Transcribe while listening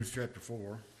Chapter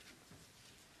 4.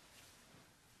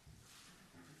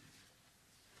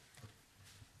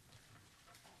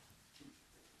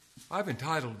 I've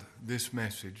entitled this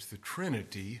message, The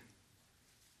Trinity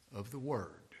of the Word.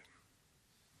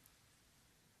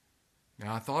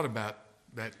 Now, I thought about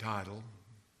that title.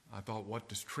 I thought, what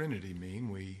does Trinity mean?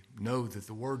 We know that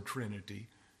the word Trinity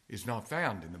is not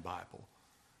found in the Bible,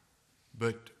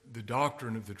 but the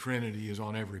doctrine of the Trinity is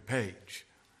on every page.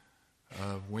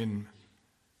 When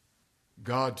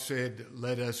God said,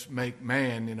 let us make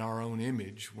man in our own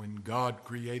image, when God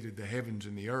created the heavens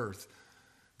and the earth,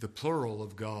 the plural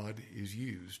of God is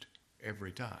used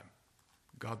every time.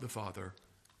 God the Father,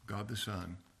 God the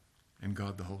Son, and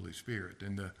God the Holy Spirit.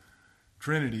 And the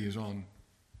Trinity is on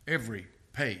every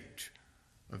page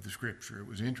of the Scripture. It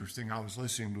was interesting. I was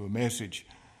listening to a message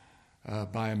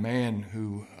by a man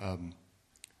who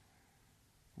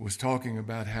was talking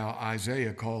about how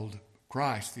Isaiah called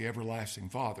Christ the everlasting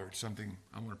Father. It's something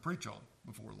I want to preach on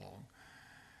before long.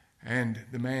 And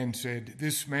the man said,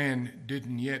 this man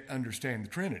didn't yet understand the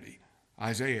Trinity.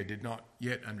 Isaiah did not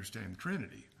yet understand the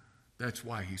Trinity. That's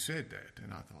why he said that.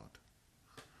 And I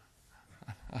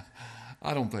thought,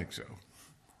 I don't think so.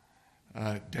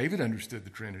 David understood the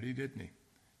Trinity, didn't he?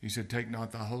 He said, take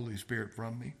not thy Holy Spirit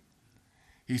from me.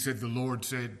 He said, the Lord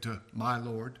said to my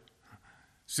Lord,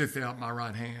 sit thou at my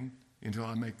right hand until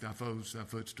I make thy foes thy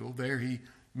footstool. There he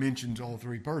mentions all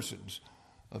three persons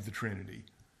of the Trinity.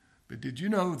 But did you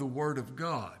know the Word of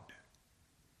God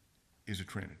is a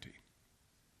Trinity?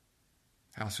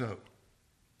 How so?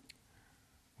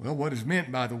 Well, what is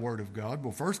meant by the Word of God?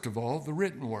 Well, first of all, the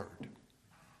written Word.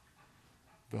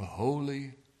 The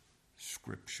Holy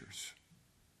Scriptures.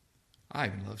 I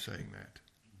even love saying that.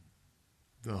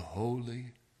 The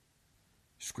Holy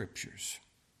Scriptures.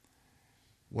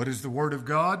 What is the Word of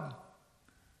God?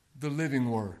 The living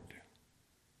Word.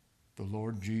 The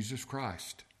Lord Jesus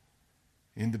Christ.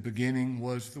 In the beginning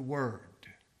was the Word,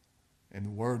 and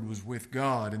the Word was with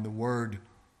God, and the Word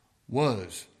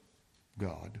was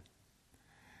God.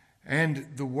 And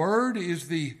the Word is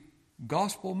the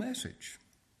gospel message.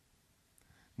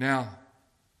 Now,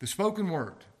 the spoken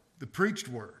word, the preached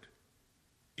word,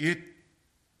 it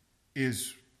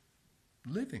is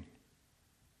living.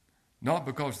 Not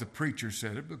because the preacher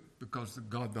said it, but because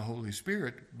God the Holy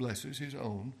Spirit blesses his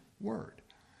own word.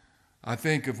 I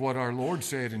think of what our Lord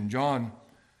said in John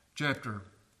chapter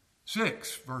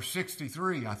 6, verse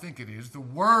 63, I think it is, the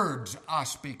words I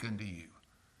speak unto you,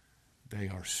 they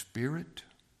are spirit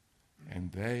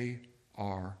and they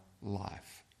are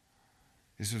life.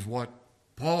 This is what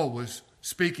Paul was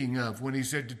speaking of when he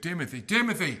said to Timothy,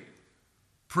 Timothy,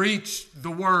 preach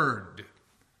the word,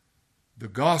 the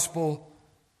gospel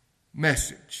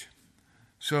message.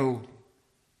 So,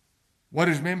 what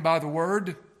is meant by the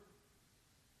word?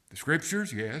 The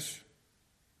Scriptures, yes.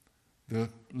 The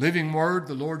living Word,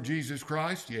 the Lord Jesus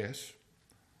Christ, yes.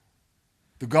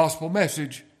 The gospel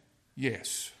message,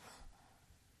 yes.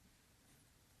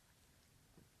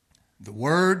 The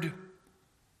Word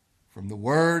from the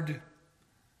Word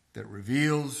that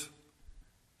reveals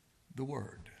the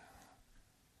Word.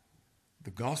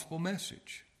 The gospel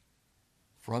message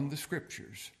from the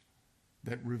Scriptures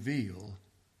that reveal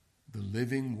the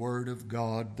living Word of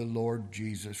God, the Lord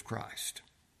Jesus Christ.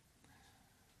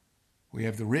 We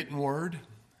have the written word.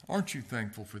 Aren't you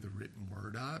thankful for the written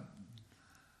word?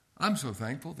 I'm so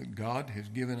thankful that God has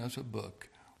given us a book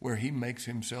where he makes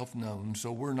himself known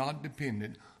so we're not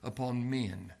dependent upon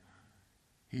men.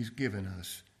 He's given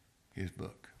us his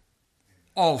book.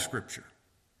 All Scripture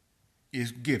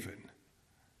is given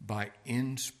by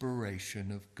inspiration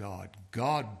of God.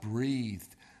 God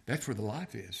breathed. That's where the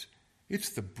life is. It's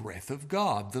the breath of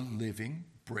God, the living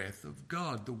breath of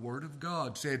God. The Word of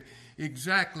God said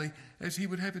exactly as he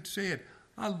would have it said.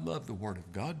 I love the Word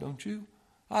of God, don't you?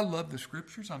 I love the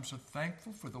Scriptures. I'm so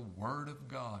thankful for the Word of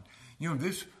God. You know,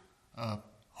 this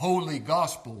holy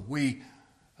gospel we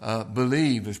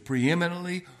believe is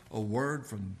preeminently a word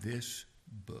from this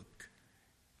book.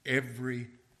 Every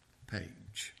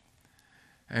page.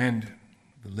 And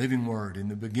the living Word. In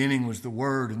the beginning was the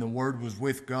Word, and the Word was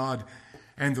with God,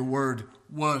 and the Word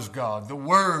was God. The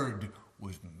Word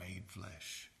was made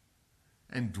flesh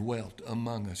and dwelt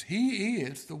among us. He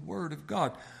is the Word of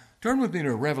God. Turn with me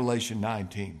to Revelation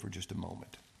 19 for just a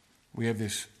moment. We have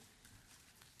this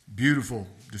beautiful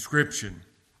description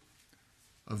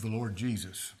of the Lord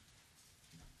Jesus.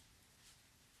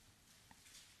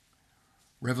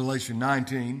 Revelation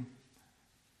 19,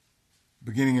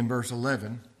 beginning in verse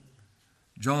 11,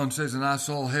 John says, and I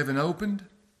saw heaven opened,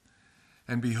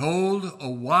 and behold,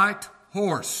 a white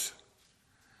horse.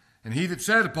 And he that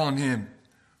sat upon him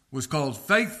was called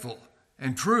Faithful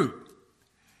and true.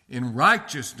 In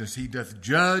righteousness he doth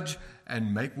judge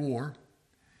and make war.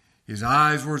 His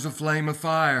eyes were as a flame of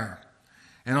fire,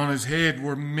 and on his head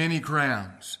were many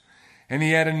crowns. And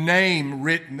he had a name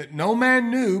written that no man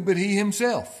knew but he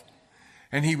himself.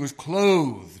 And he was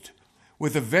clothed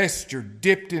with a vesture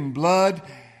dipped in blood,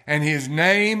 and his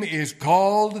name is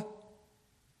called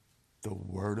the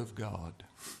Word of God.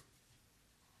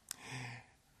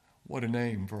 What a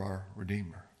name for our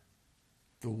Redeemer,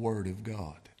 the Word of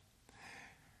God.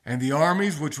 And the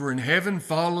armies which were in heaven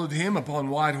followed him upon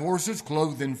white horses,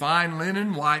 clothed in fine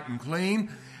linen, white and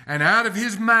clean. And out of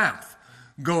his mouth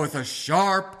goeth a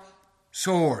sharp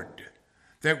sword,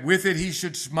 that with it he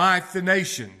should smite the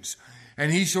nations.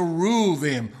 And he shall rule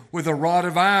them with a rod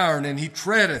of iron, and he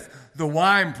treadeth the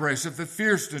winepress of the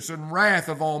fierceness and wrath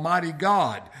of Almighty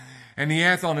God. And he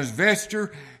hath on his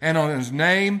vesture and on his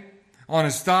name, on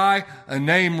his thigh, a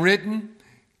name written,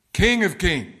 King of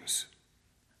Kings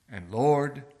and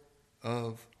Lord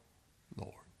of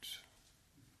Lords.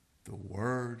 The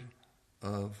Word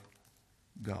of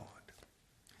God.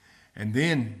 And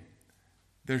then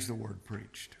there's the word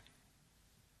preached.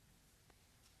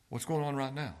 What's going on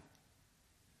right now?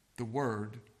 The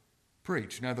word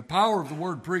preached. Now, the power of the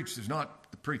word preached is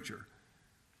not the preacher.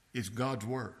 It's God's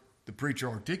word. The preacher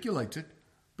articulates it,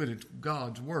 but it's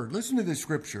God's word. Listen to this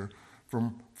scripture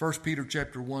from 1 Peter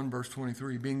chapter 1, verse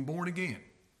 23, being born again.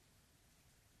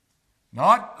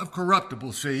 Not of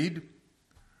corruptible seed,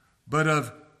 but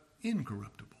of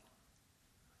incorruptible,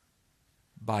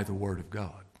 by the word of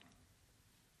God.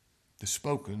 The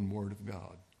spoken word of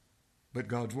God, but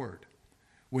God's word,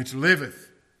 which liveth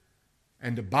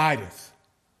and abideth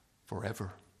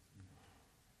forever.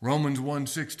 Romans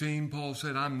 1:16, Paul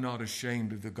said, I'm not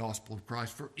ashamed of the gospel of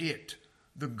Christ, for it,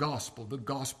 the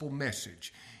gospel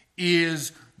message,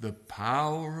 is the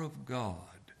power of God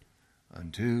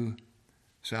unto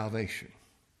salvation.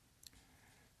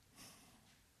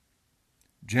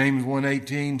 James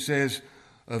 1:18 says,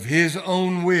 of his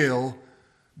own will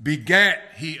begat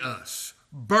he us,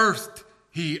 birthed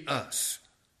he us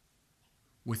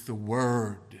with the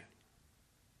word,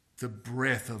 the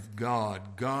breath of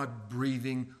God, God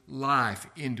breathing life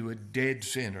into a dead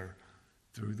sinner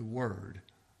through the word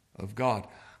of God.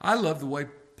 I love the way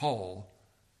Paul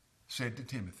said to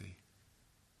Timothy,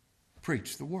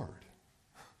 preach the word.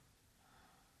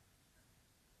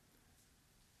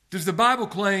 Does the Bible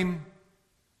claim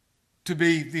to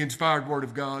be the inspired word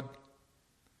of God?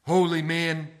 Holy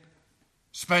men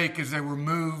spake as they were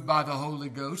moved by the Holy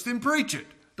Ghost. Then preach it.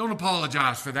 Don't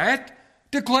apologize for that.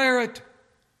 Declare it.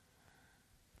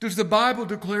 Does the Bible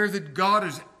declare that God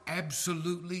is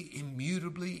absolutely,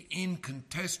 immutably,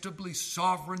 incontestably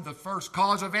sovereign, the first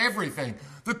cause of everything,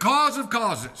 the cause of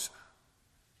causes?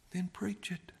 Then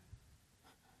preach it.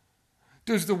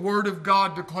 Does the Word of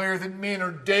God declare that men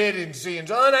are dead in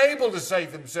sins, unable to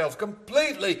save themselves,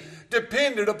 completely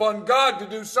dependent upon God to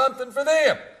do something for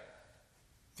them?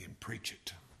 Then preach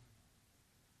it.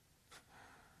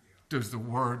 Does the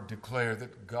Word declare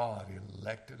that God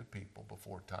elected a people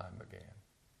before time began?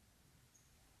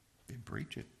 Then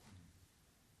preach it.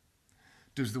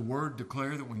 Does the Word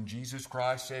declare that when Jesus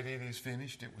Christ said it is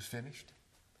finished, it was finished?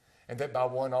 And that by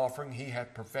one offering he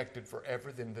hath perfected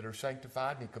forever them that are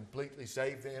sanctified, and he completely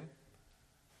saved them?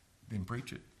 Then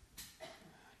preach it.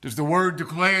 Does the Word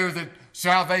declare that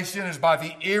salvation is by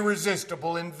the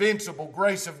irresistible, invincible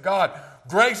grace of God?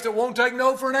 Grace that won't take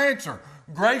no for an answer.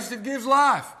 Grace that gives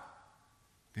life.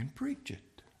 Then preach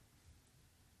it.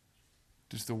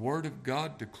 Does the Word of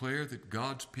God declare that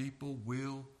God's people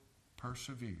will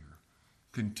persevere,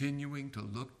 continuing to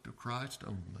look to Christ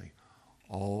only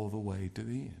all the way to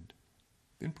the end?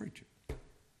 Then preach it.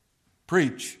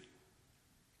 Preach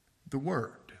the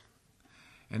Word.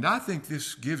 And I think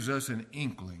this gives us an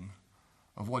inkling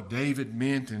of what David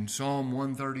meant in Psalm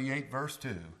 138, verse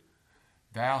 2.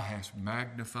 Thou hast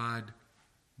magnified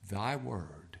thy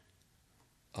word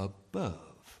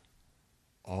above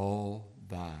all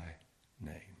thy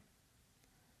name.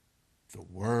 The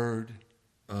Word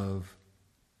of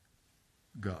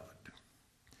God.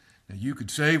 Now you could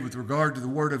say with regard to the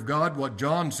Word of God what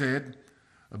John said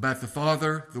about the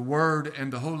Father, the Word,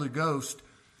 and the Holy Ghost.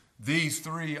 These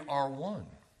three are one.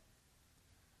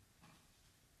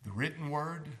 The written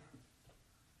Word,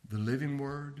 the living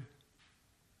Word,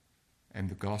 and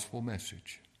the gospel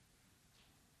message.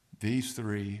 These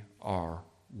three are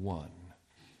one.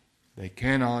 They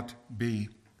cannot be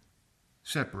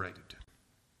separated.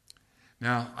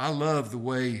 Now, I love the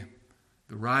way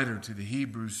the writer to the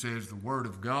Hebrews says the Word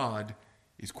of God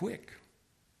is quick.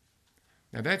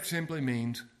 Now that simply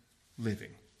means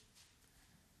living.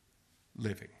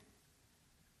 Living.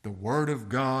 The Word of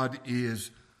God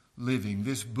is living.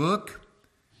 This book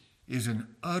is an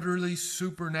utterly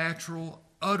supernatural,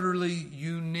 utterly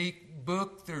unique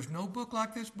book. There's no book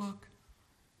like this book.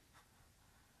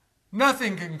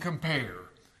 Nothing can compare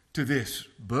to this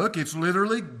book. It's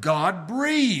literally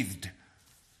God-breathed.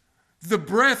 The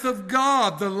breath of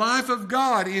God, the life of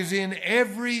God is in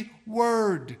every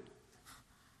word.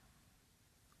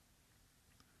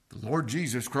 The Lord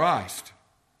Jesus Christ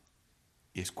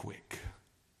is quick.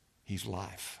 He's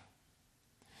life.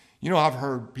 You know, I've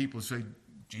heard people say,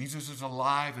 Jesus is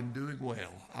alive and doing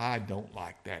well. I don't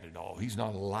like that at all. He's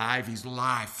not alive, He's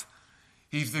life.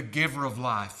 He's the giver of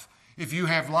life. If you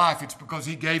have life, it's because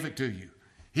He gave it to you.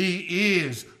 He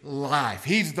is life.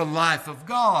 He's the life of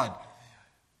God.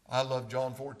 I love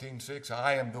John 14:6.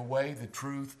 I am the way, the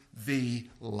truth, the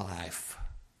life.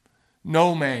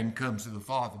 No man comes to the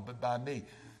Father but by me.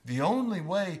 The only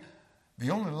way,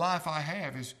 the only life I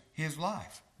have is His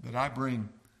life that I bring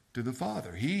to the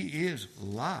Father. He is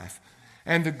life.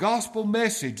 And the gospel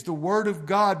message, the Word of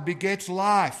God, begets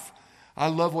life. I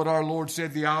love what our Lord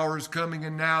said, the hour is coming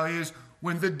and now is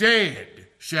when the dead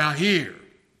shall hear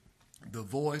the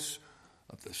voice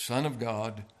of the Son of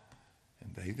God,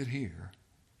 and they that hear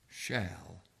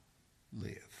shall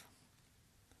live.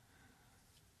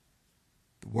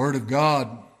 The Word of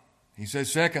God, he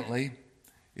says, secondly,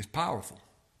 is powerful.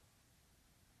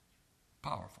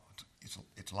 Powerful.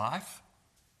 It's life.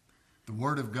 The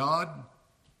Word of God,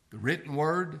 the written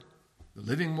Word, the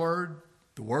living Word,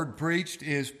 the Word preached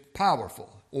is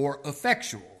powerful or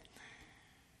effectual.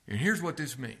 And here's what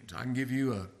this means. I can give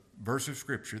you a verse of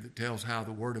Scripture that tells how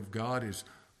the Word of God is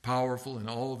powerful in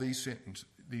all these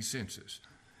senses.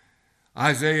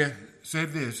 Isaiah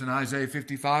said this in Isaiah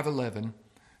 55:11.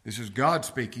 This is God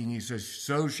speaking. He says,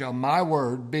 so shall my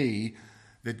word be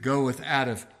that goeth out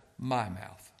of my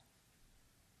mouth.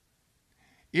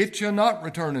 It shall not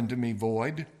return unto me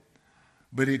void,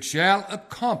 but it shall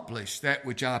accomplish that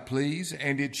which I please,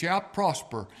 and it shall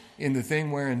prosper in the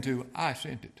thing whereunto I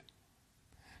sent it.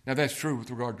 Now that's true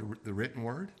with regard to the written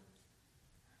word.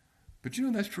 But you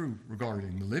know that's true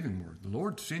regarding the living word. The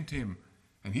Lord sent him,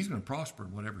 and he's going to prosper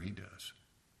in whatever he does.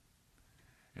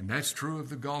 And that's true of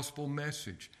the gospel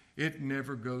message. It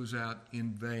never goes out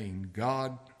in vain.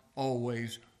 God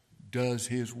always does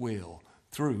his will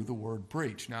through the word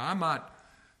preached. Now, I might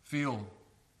feel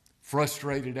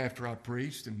frustrated after I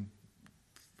preached and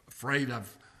afraid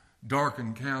I've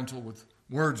darkened counsel with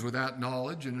words without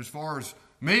knowledge. And as far as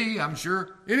me, I'm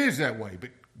sure it is that way.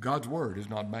 But God's word is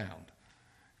not bound.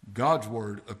 God's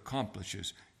word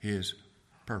accomplishes his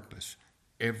purpose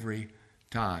every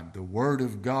time. The Word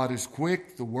of God is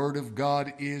quick. The Word of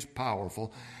God is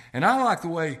powerful. And I like the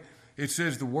way it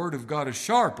says the Word of God is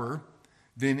sharper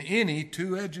than any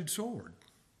two-edged sword.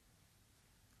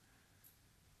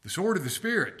 The sword of the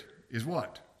Spirit is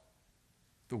what?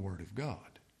 The Word of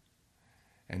God.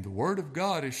 And the Word of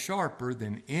God is sharper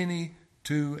than any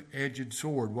two-edged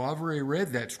sword. Well, I've already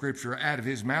read that scripture, out of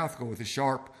his mouth goeth a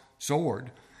sharp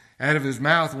sword. Out of his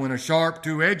mouth went a sharp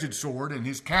two-edged sword, and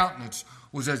his countenance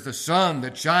was as the sun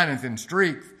that shineth in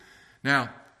strength. Now,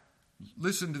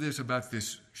 listen to this about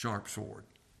this sharp sword.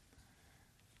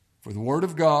 For the word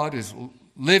of God is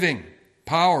living,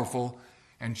 powerful,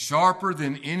 and sharper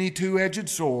than any two-edged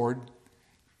sword,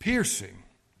 piercing,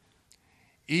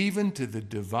 even to the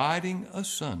dividing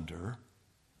asunder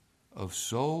of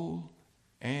soul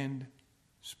and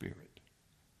spirit.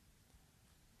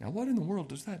 Now, what in the world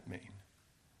does that mean?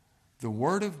 The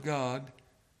Word of God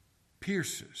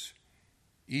pierces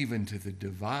even to the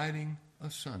dividing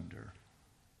asunder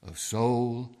of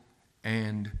soul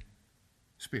and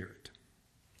spirit.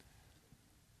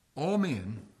 All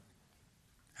men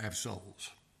have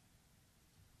souls.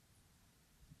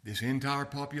 This entire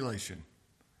population,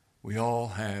 we all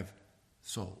have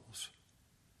souls.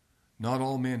 Not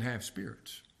all men have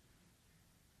spirits.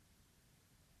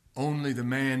 Only the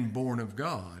man born of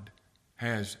God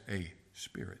has a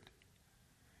spirit.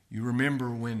 You remember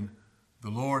when the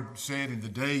Lord said, in the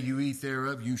day you eat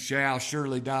thereof, you shall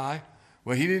surely die.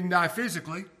 Well, he didn't die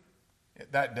physically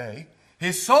that day.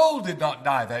 His soul did not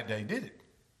die that day, did it?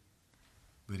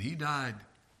 But he died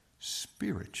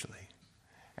spiritually.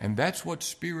 And that's what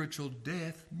spiritual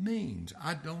death means.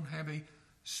 I don't have a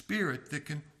spirit that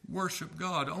can worship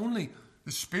God. Only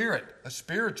the Spirit, a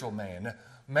spiritual man, a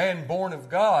man born of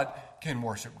God, can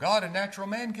worship God. A natural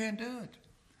man can't do it.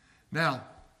 Now,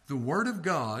 the Word of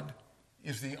God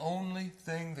is the only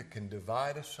thing that can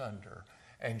divide asunder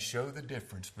and show the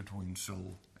difference between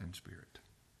soul and spirit.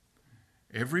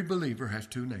 Every believer has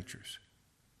two natures,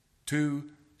 two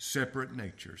separate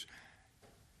natures.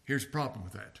 Here's the problem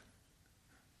with that.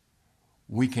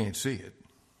 we can't see it.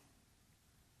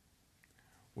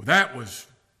 Well, that was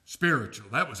spiritual.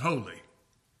 That was holy.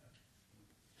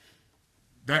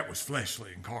 That was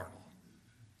fleshly and carnal.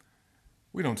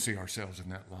 We don't see ourselves in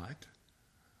that light.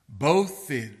 Both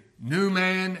the new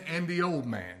man and the old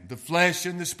man, the flesh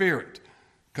and the spirit,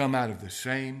 come out of the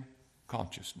same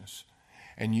consciousness.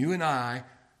 And you and I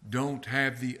don't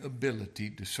have the ability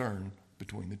to discern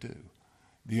between the two.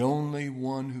 The only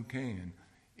one who can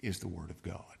is the Word of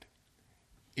God.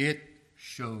 It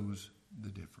shows the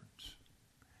difference.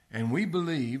 And we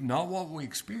believe not what we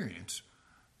experience,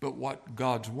 but what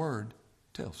God's Word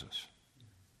tells us.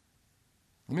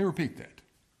 Let me repeat that.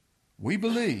 We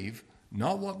believe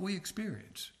not what we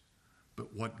experience,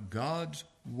 but what God's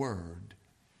Word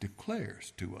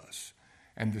declares to us.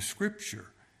 And the Scripture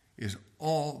is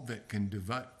all that can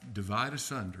divide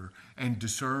asunder and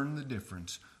discern the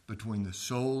difference between the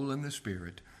soul and the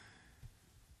spirit,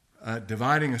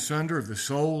 dividing asunder of the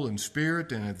soul and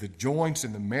spirit and of the joints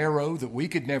and the marrow that we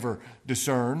could never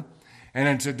discern. And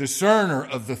it's a discerner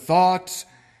of the thoughts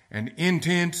and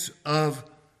intents of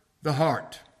the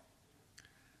heart.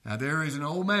 Now there is an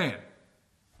old man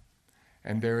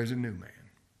and there is a new man.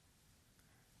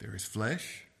 There is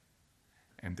flesh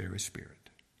and there is spirit.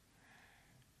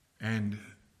 And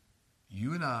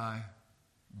you and I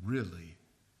really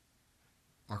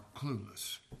are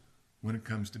clueless when it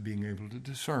comes to being able to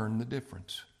discern the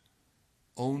difference.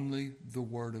 Only the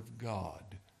Word of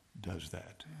God does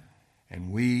that.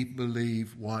 And we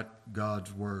believe what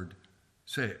God's Word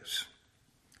says.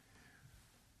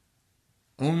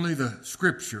 Only the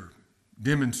Scripture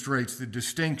demonstrates the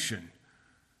distinction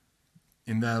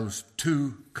in those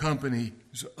two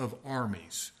companies of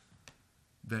armies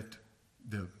that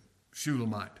the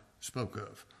Shulamite spoke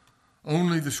of.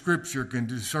 Only the Scripture can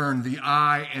discern the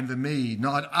I and the me,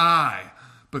 not I,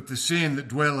 but the sin that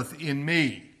dwelleth in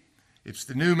me. It's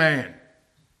the new man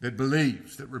that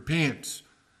believes, that repents,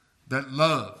 that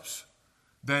loves,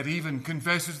 that even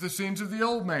confesses the sins of the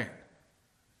old man.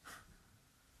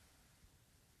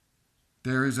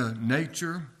 There is a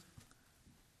nature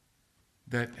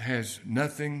that has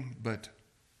nothing but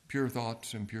pure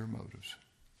thoughts and pure motives.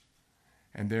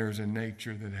 And there is a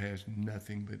nature that has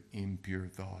nothing but impure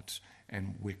thoughts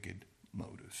and wicked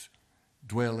motives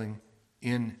dwelling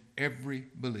in every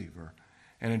believer.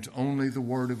 And it's only the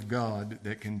Word of God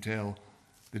that can tell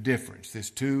the difference. This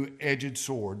two-edged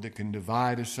sword that can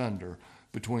divide asunder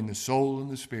between the soul and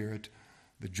the spirit,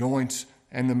 the joints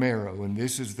and the marrow. And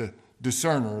this is the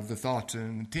discerner of the thoughts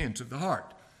and intents of the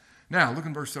heart. Now, look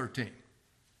in verse 13.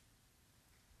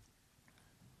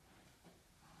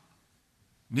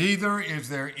 Neither is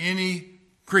there any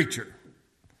creature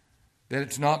that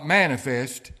it's not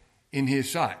manifest in His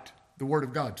sight, the Word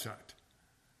of God's sight.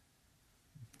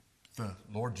 The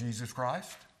Lord Jesus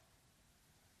Christ,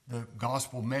 the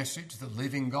gospel message, the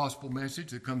living gospel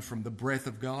message that comes from the breath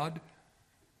of God,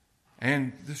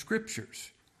 and the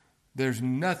Scriptures. There's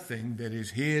nothing that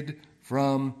is hid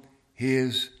from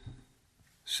His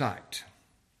sight.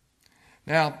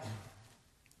 Now,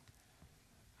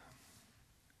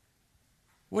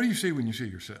 what do you see when you see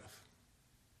yourself?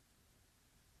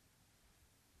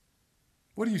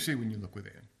 What do you see when you look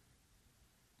within?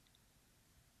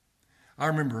 I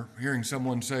remember hearing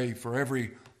someone say, for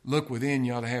every look within,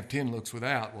 you ought to have 10 looks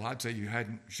without. Well, I'd say you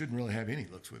shouldn't really have any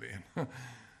looks within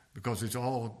because it's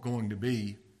all going to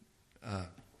be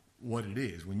what it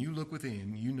is. When you look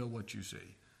within, you know what you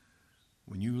see.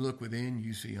 When you look within,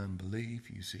 you see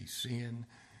unbelief, you see sin,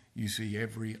 you see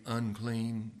every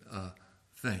unclean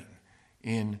thing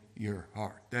in your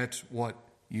heart. That's what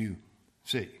you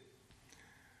see.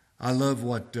 I love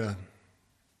what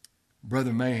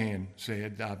Brother Mahan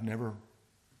said. I've never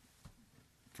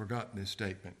forgotten this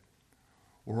statement.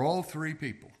 We're all three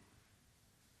people.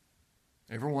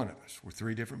 Every one of us. We're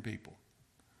three different people.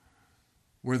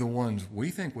 We're the ones we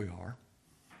think we are.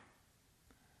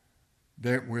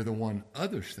 We're the one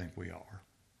others think we are.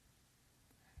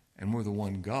 And we're the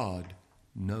one God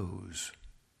knows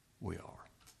we are.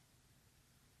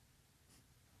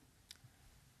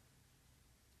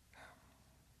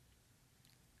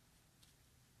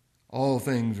 All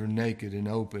things are naked and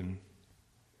open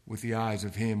with the eyes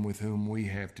of Him with whom we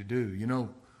have to do. You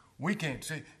know, we can't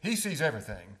see. He sees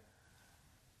everything.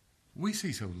 We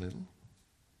see so little.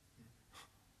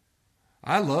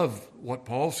 I love what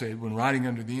Paul said when writing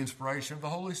under the inspiration of the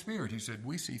Holy Spirit. He said,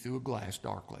 we see through a glass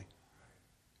darkly.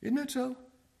 Isn't that so?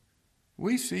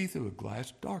 We see through a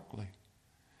glass darkly.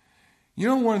 You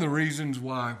know, one of the reasons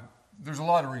why, there's a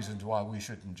lot of reasons why we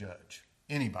shouldn't judge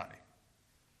anybody.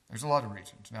 There's a lot of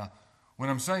reasons. Now, when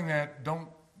I'm saying that, don't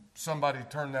somebody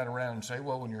turn that around and say,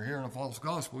 well, when you're hearing a false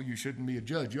gospel, you shouldn't be a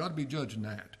judge. You ought to be judging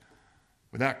that.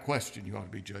 Without question, you ought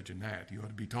to be judging that. You ought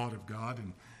to be taught of God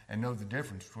and know the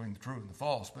difference between the true and the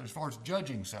false. But as far as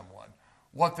judging someone,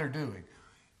 what they're doing,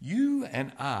 you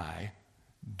and I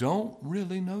don't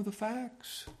really know the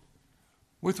facts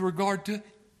with regard to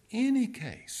any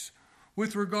case,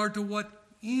 with regard to what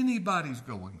anybody's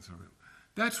going through.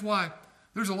 That's why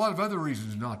there's a lot of other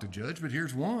reasons not to judge, but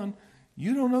here's one.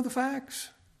 You don't know the facts.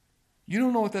 You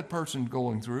don't know what that person's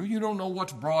going through. You don't know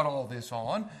what's brought all this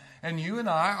on. And you and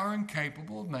I are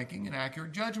incapable of making an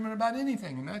accurate judgment about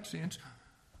anything in that sense.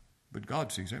 But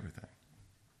God sees everything.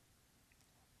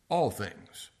 All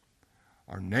things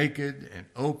are naked and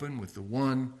open with the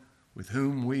one with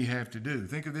whom we have to do.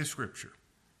 Think of this scripture.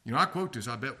 You know, I quote this,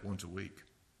 I bet, once a week.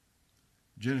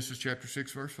 Genesis chapter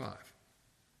 6, verse 5.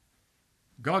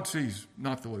 God sees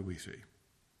not the way we see.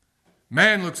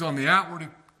 Man looks on the outward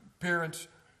appearance.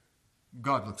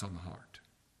 God looks on the heart.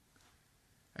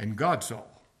 And God saw.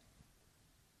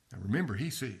 Now remember, he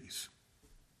sees.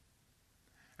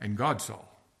 And God saw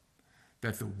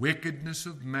that the wickedness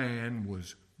of man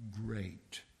was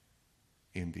great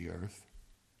in the earth,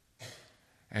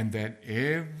 and that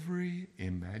every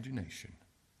imagination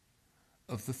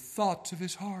of the thoughts of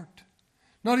his heart,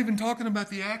 not even talking about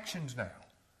the actions now,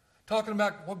 talking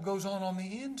about what goes on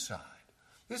the inside.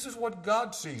 This is what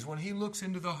God sees when he looks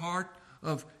into the heart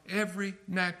of every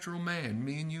natural man,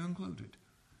 me and you included.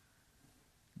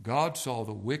 God saw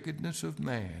the wickedness of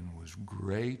man was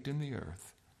great in the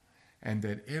earth, and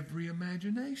that every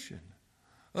imagination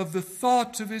of the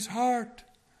thoughts of his heart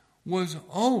was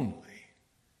only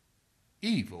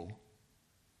evil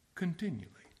continually.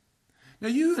 Now,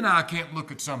 you and I can't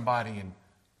look at somebody and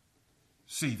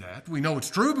see that. We know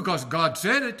it's true because God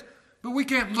said it, but we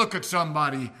can't look at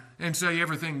somebody and say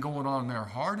everything going on in their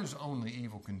heart is only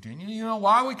evil continually. You know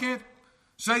why we can't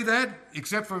say that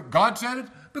except for God said it?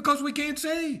 Because we can't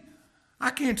see.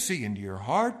 I can't see into your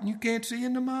heart, and you can't see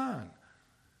into mine.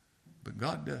 But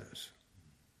God does.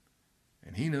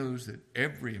 And he knows that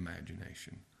every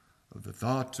imagination of the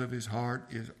thoughts of his heart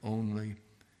is only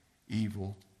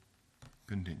evil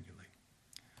continually.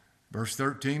 Verse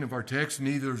 13 of our text,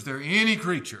 neither is there any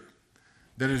creature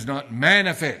that is not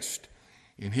manifest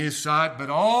in his sight, but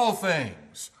all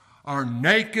things are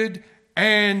naked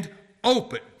and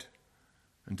opened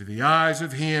unto the eyes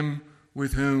of him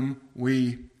with whom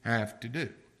we have to do.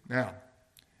 Now,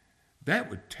 that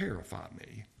would terrify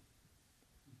me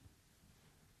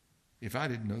if I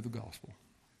didn't know the gospel.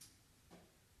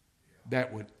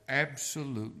 That would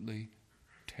absolutely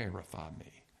terrify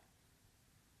me.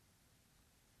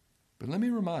 But let me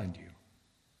remind you,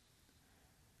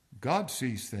 God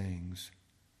sees things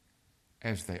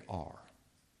as they are.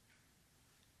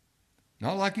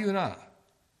 Not like you and I.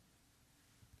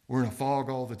 We're in a fog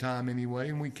all the time anyway,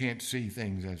 and we can't see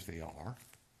things as they are.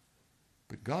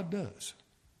 But God does.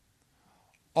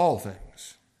 All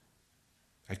things.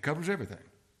 That covers everything.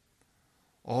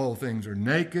 All things are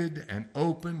naked and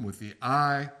open with the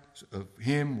eyes of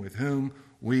him with whom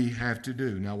we have to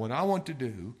do. Now, what I want to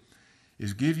do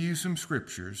is give you some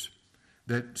scriptures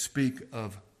that speak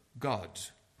of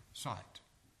God's sight.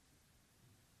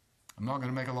 I'm not going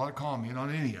to make a lot of comment on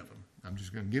any of them. I'm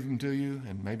just going to give them to you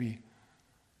and maybe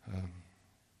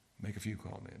make a few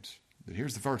comments. But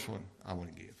here's the first one I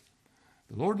want to give.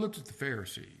 The Lord looked at the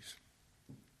Pharisees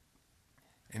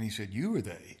and he said, "You are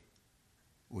they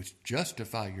which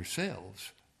justify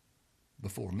yourselves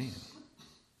before men.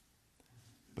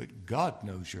 But God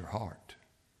knows your heart.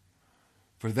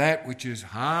 For that which is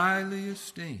highly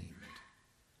esteemed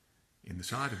in the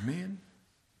sight of men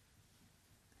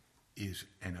is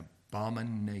an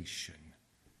abomination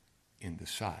in the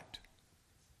sight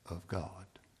of God."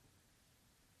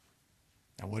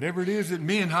 Now, whatever it is that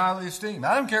men highly esteem,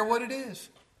 I don't care what it is.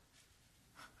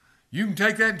 You can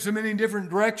take that in so many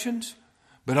different directions,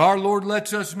 but our Lord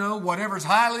lets us know whatever is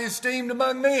highly esteemed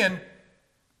among men,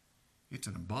 it's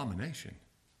an abomination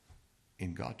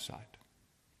in God's sight.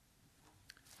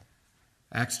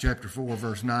 Acts chapter 4,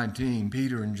 verse 19,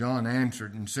 Peter and John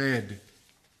answered and said,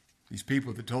 these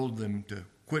people that told them to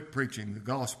quit preaching the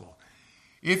gospel,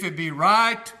 "If it be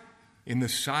right in the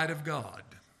sight of God,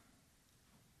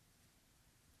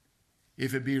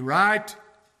 if it be right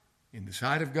in the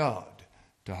sight of God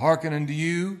to hearken unto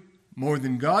you more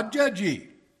than God, judge ye.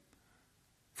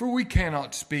 For we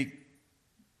cannot speak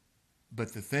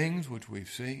but the things which we've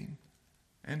seen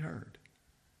and heard.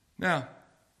 Now,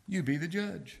 you be the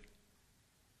judge.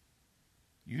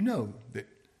 You know that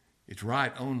it's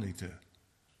right only to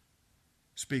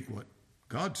speak what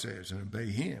God says and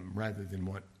obey him rather than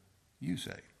what you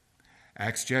say."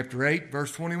 Acts chapter 8,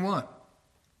 verse 21.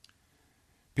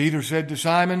 Peter said to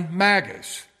Simon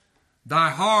Magus, "Thy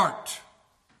heart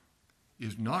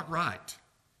is not right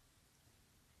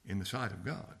in the sight of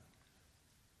God."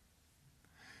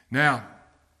 Now,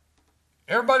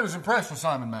 everybody was impressed with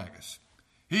Simon Magus.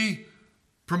 He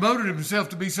promoted himself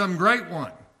to be some great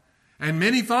one, and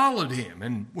many followed him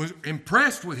and was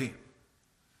impressed with him.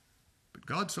 But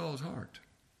God saw his heart.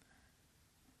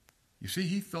 You see,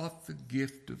 he thought the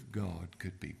gift of God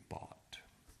could be bought.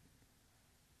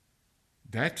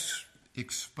 That's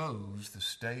exposed the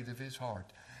state of his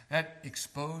heart. That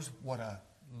exposed what a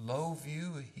low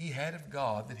view he had of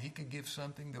God, that he could give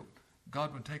something that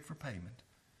God would take for payment,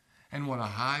 and what a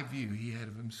high view he had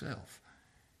of himself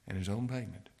and his own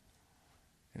payment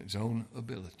and his own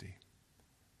ability.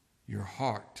 Your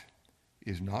heart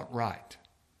is not right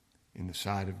in the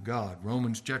sight of God.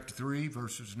 Romans chapter 3,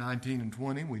 verses 19 and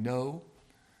 20, we know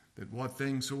that what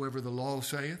things soever the law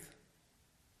saith,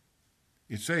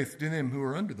 it saith to them who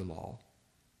are under the law,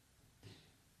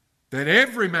 that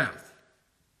every mouth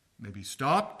may be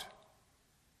stopped,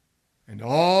 and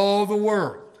all the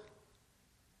world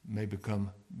may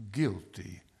become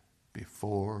guilty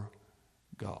before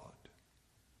God.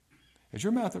 Has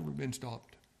your mouth ever been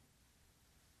stopped?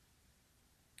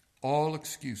 All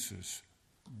excuses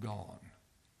gone.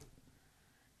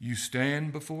 You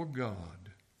stand before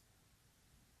God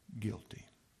guilty.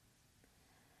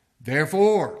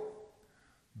 Therefore,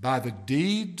 by the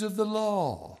deeds of the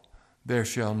law, there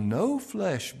shall no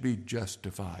flesh be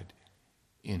justified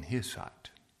in his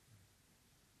sight.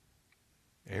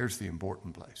 There's the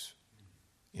important place.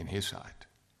 In his sight.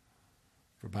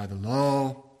 For by the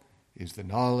law is the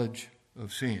knowledge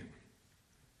of sin.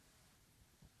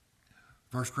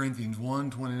 1 Corinthians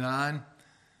 1:29,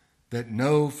 that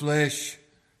no flesh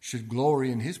should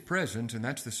glory in his presence, and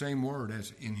that's the same word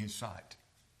as in his sight.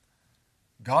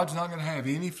 God's not going to have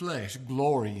any flesh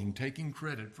glorying, taking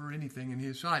credit for anything in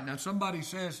his sight. Now somebody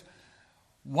says,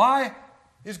 why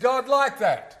is God like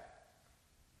that?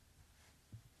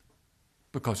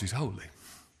 Because he's holy.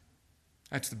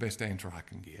 That's the best answer I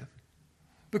can give.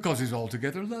 Because he's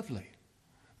altogether lovely.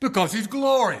 Because he's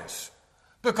glorious.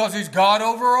 Because he's God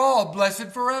over all, blessed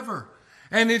forever.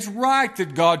 And it's right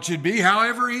that God should be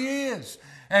however he is.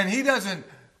 And he doesn't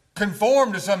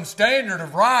conform to some standard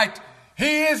of right.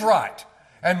 He is right.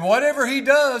 And whatever he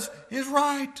does is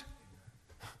right.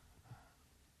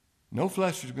 No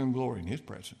flesh is going to glory in his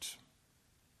presence.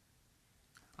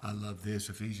 I love this,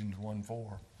 Ephesians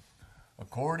 1:4.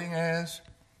 According as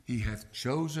he hath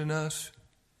chosen us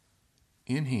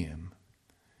in him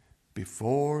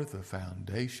before the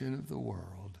foundation of the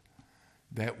world,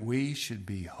 that we should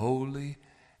be holy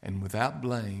and without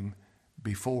blame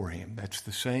before him. That's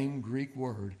the same Greek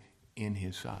word, in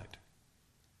his sight.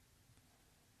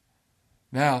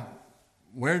 Now,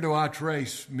 where do I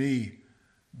trace me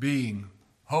being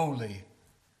holy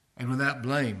and without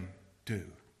blame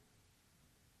to?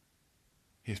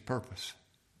 His purpose,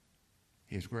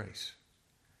 his grace.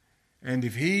 And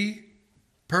if he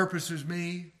purposes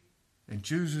me and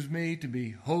chooses me to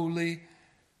be holy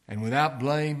and without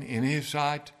blame in his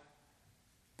sight,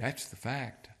 that's the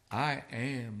fact. I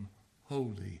am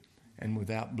holy and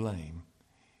without blame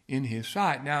in his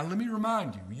sight. Now, let me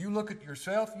remind you, you look at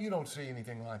yourself, you don't see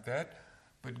anything like that,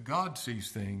 but God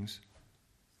sees things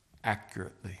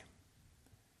accurately.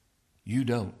 You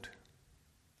don't.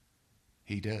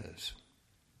 He does.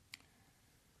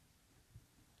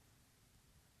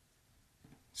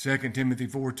 2 Timothy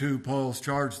 4:2, Paul's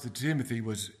charge to Timothy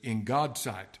was, in God's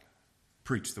sight,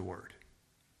 preach the word.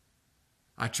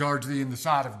 I charge thee in the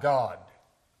sight of God,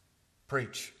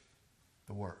 preach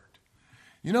the word.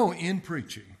 You know, in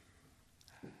preaching,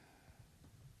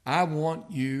 I want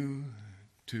you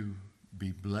to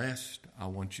be blessed. I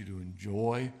want you to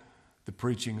enjoy the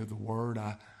preaching of the word.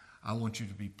 I want you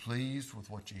to be pleased with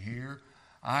what you hear.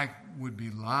 I would be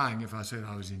lying if I said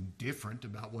I was indifferent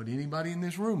about what anybody in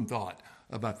this room thought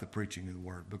about the preaching of the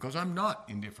word, because I'm not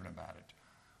indifferent about it.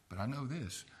 But I know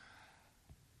this.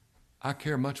 I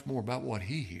care much more about what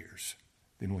he hears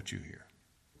than what you hear.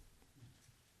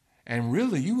 And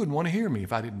really, you wouldn't want to hear me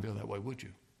if I didn't feel that way, would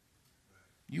you?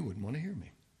 You wouldn't want to hear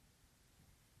me.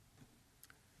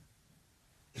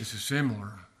 This is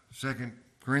similar. 2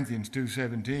 Corinthians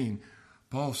 2:17,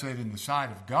 Paul said, in the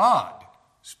sight of God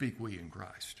speak we in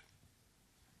Christ.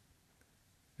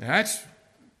 Now that's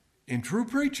in true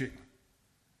preaching.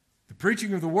 The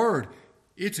preaching of the word,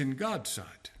 it's in God's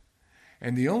sight.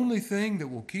 And the only thing that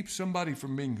will keep somebody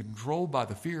from being controlled by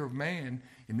the fear of man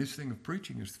in this thing of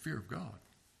preaching is the fear of God.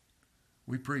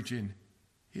 We preach in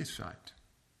his sight.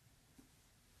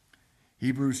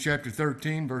 Hebrews chapter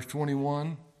 13, verse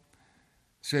 21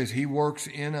 says He works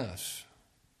in us.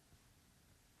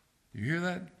 You hear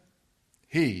that?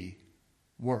 He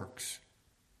works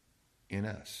in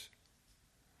us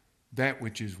that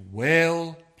which is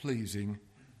well-pleasing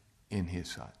in His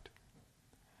sight.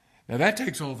 Now that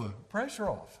takes all the pressure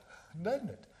off, doesn't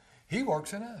it? He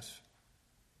works in us.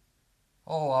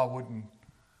 Oh, I wouldn't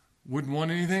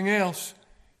want anything else.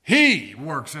 He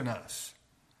works in us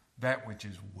that which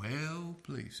is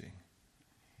well-pleasing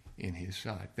in His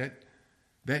sight.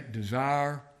 That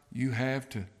desire you have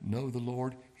to know the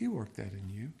Lord, He worked that in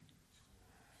you.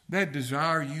 That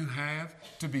desire you have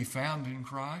to be found in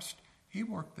Christ, He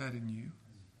worked that in you.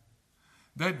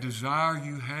 That desire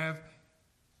you have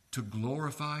to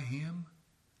glorify Him,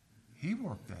 He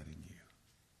worked that in you.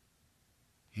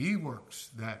 He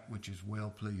works that which is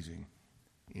well-pleasing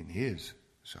in His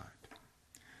sight.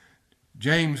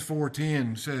 James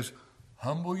 4:10 says,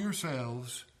 humble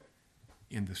yourselves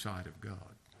in the sight of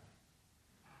God.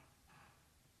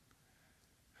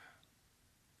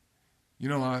 You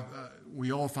know,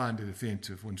 we all find it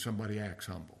offensive when somebody acts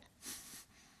humble.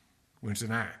 When it's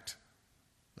an act.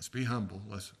 Let's be humble.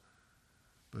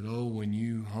 But when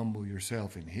you humble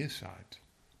yourself in His sight,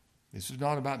 this is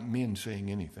not about men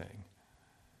saying anything.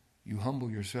 You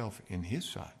humble yourself in His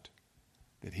sight,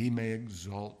 that He may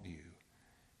exalt you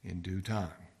in due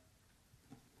time.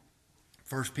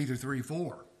 1 Peter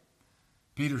 3:4.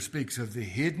 Peter speaks of the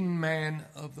hidden man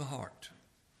of the heart.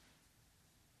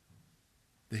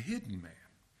 The hidden man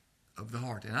of the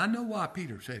heart. And I know why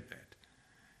Peter said that.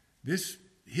 This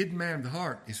hidden man of the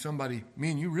heart is somebody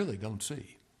me and you really don't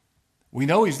see. We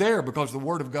know He's there because the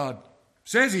Word of God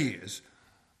says He is,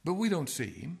 but we don't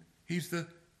see Him. He's the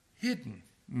hidden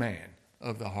man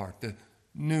of the heart, the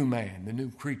new man, the new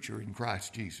creature in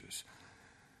Christ Jesus.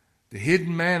 The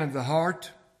hidden man of the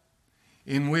heart,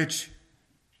 in which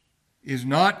is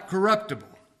not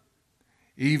corruptible,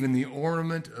 even the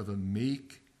ornament of a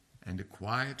meek and a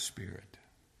quiet spirit,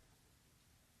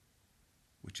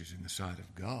 which is in the sight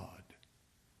of God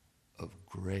of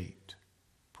great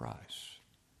price.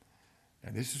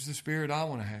 Now this is the spirit I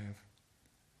want to have,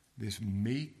 this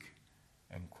meek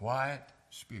and quiet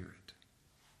spirit,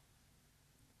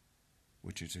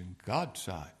 which is in God's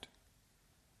sight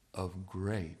of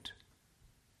great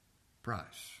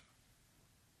price.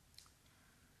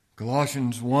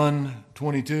 Colossians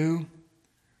 1:22,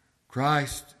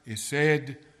 Christ is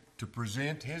said to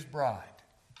present His bride.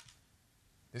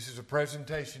 This is a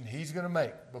presentation He's going to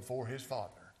make before His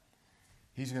Father.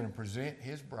 He's going to present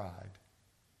His bride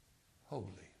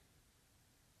holy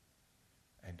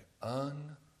and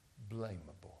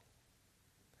unblameable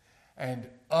and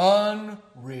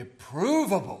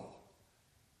unreprovable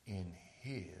in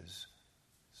His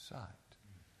sight.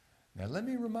 Now let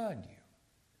me remind you,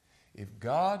 if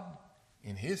God,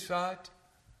 in His sight,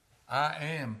 I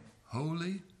am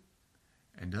holy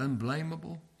and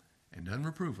unblameable and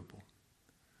unreprovable,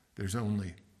 there's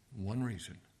only one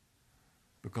reason.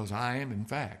 Because I am, in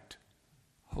fact,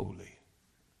 holy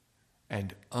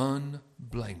and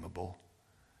unblameable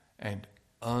and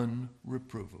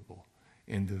unreprovable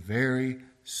in the very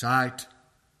sight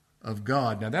of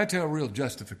God. Now, that's how real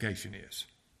justification is.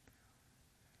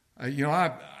 I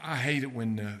hate it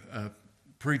when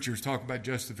preachers talk about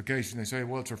justification. They say,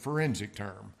 well, it's a forensic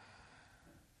term.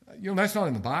 That's not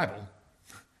in the Bible.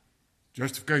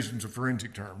 Justification's a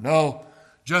forensic term. No,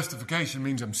 justification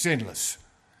means I'm sinless.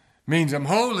 Means I'm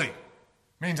holy.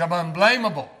 Means I'm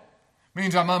unblameable.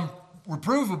 Means I'm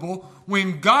unreprovable.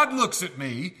 When God looks at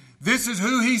me, this is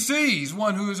who He sees,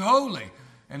 one who is holy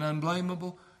and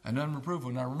unblameable and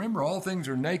unreprovable. Now remember, all things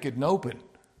are naked and open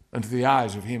unto the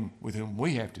eyes of Him with whom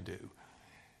we have to do.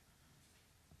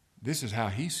 This is how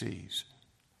He sees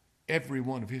every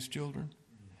one of His children,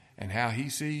 and how He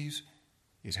sees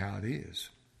is how it is.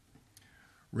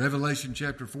 Revelation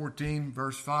chapter 14,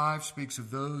 verse 5 speaks of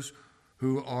those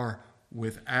who are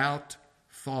without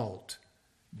fault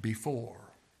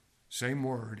before. Same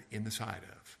word in the sight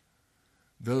of.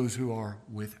 Those who are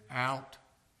without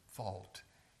fault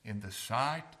in the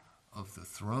sight of the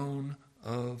throne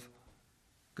of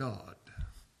God.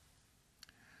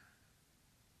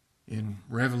 In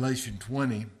Revelation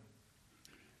 20,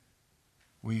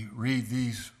 we read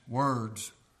these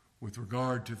words with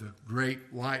regard to the great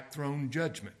white throne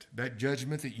judgment, that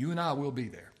judgment that you and I will be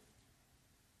there.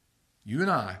 You and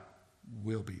I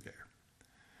will be there.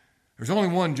 There's only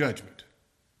one judgment.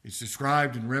 It's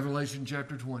described in Revelation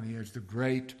chapter 20 as the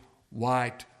great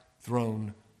white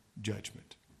throne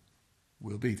judgment.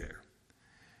 We'll be there.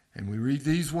 And we read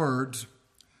these words.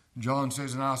 John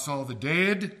says, and I saw the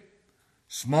dead,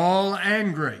 small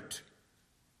and great,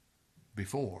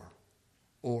 before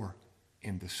or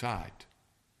in the sight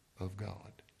of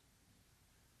God.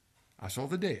 I saw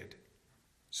the dead,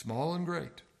 small and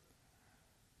great,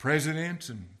 presidents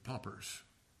and paupers,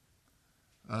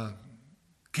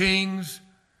 kings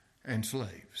and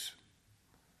slaves.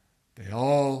 They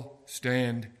all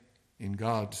stand in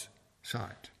God's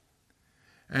sight.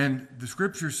 And the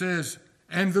scripture says,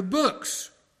 and the books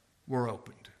were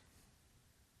opened.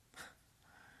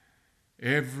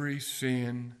 Every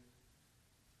sin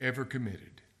ever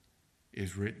committed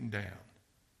is written down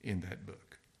in that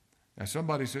book. Now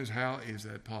somebody says, how is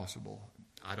that possible?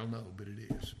 I don't know, but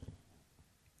it is.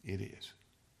 It is.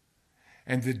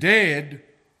 And the dead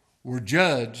were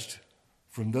judged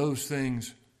from those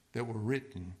things that were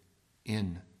written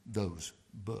in those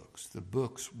books. The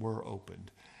books were opened,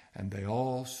 and they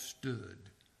all stood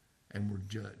and were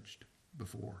judged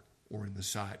before or in the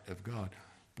sight of God.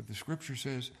 But the scripture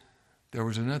says there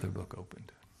was another book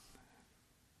opened.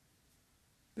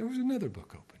 There was another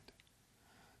book opened.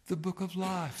 The book of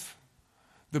life.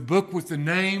 The book with the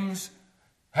names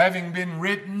having been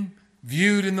written,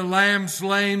 viewed in the Lamb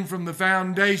slain from the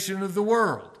foundation of the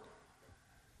world.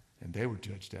 And they were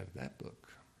judged out of that book.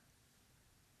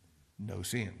 No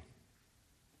sin.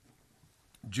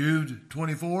 Jude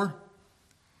 24.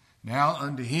 Now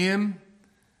unto him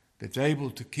that's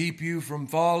able to keep you from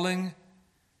falling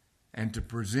and to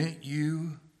present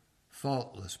you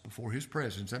faultless before his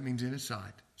presence. That means in his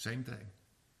sight. Same thing.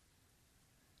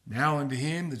 Now unto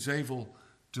him that's able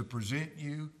to present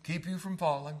you, keep you from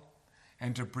falling,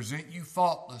 and to present you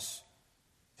faultless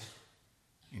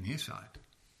in his sight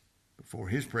before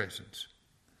his presence.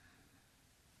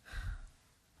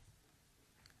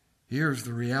 Here's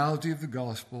the reality of the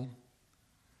gospel.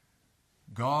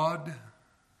 God,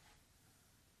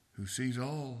 who sees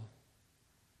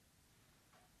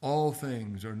all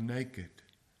things are naked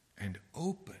and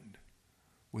opened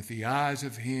with the eyes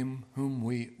of him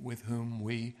with whom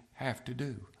we have to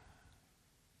do.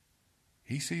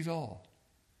 He sees all.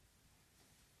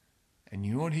 And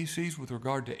you know what he sees with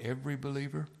regard to every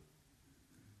believer?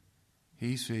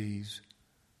 He sees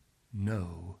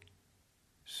no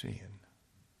sin.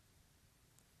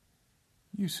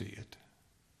 You see it.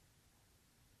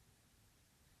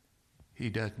 He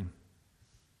doesn't.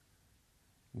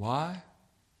 Why?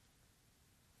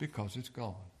 Because it's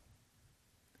gone.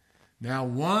 Now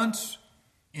once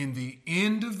in the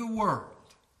end of the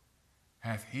world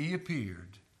hath he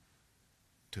appeared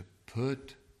to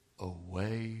put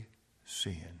away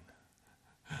sin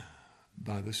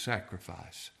by the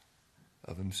sacrifice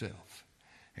of himself.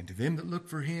 And to them that look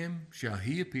for him shall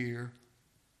he appear,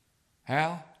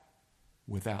 how?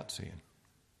 Without sin.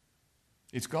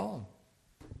 It's gone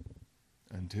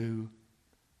unto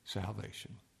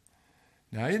salvation.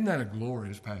 Now, isn't that a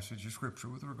glorious passage of Scripture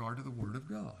with regard to the Word of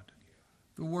God?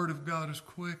 The Word of God is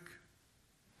quick,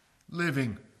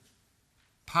 living,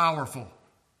 powerful,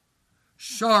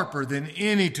 sharper than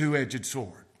any two-edged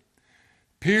sword,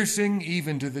 piercing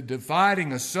even to the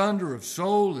dividing asunder of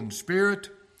soul and spirit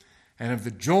and of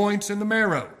the joints and the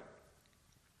marrow.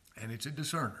 And it's a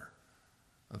discerner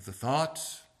of the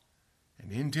thoughts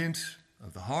and intents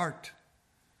of the heart.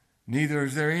 Neither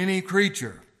is there any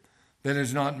creature that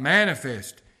is not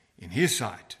manifest in his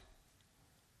sight,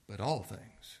 but all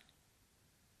things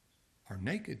are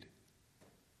naked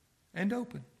and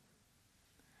open.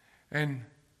 And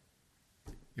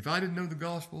if I didn't know the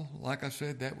gospel, like I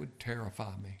said, that would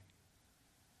terrify me.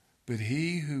 But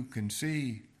he who can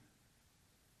see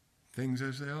things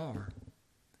as they are,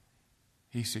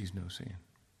 he sees no sin.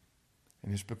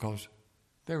 And it's because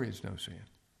there is no sin.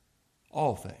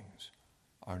 All things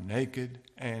are naked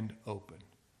and open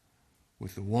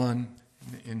with the one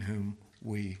in whom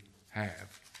we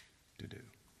have to do.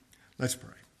 Let's pray.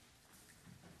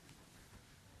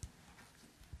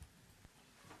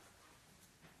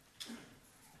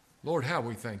 Lord, how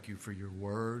we thank you for your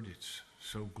word. It's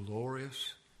so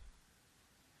glorious.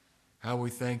 How we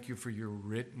thank you for your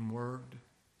written word.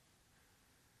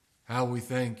 How we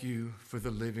thank you for the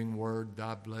living word,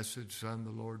 thy blessed Son, the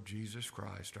Lord Jesus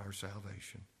Christ, our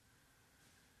salvation.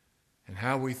 And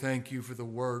how we thank you for the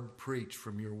word preached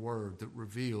from your word that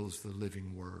reveals the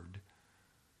living word,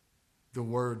 the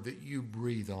word that you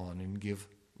breathe on and give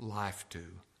life to.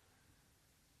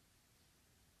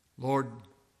 Lord,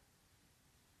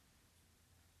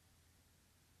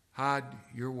 hide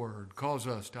your word. Cause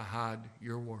us to hide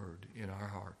your word in our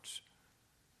hearts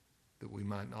that we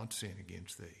might not sin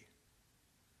against thee.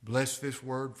 Bless this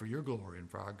word for your glory and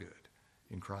for our good.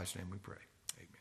 In Christ's name we pray.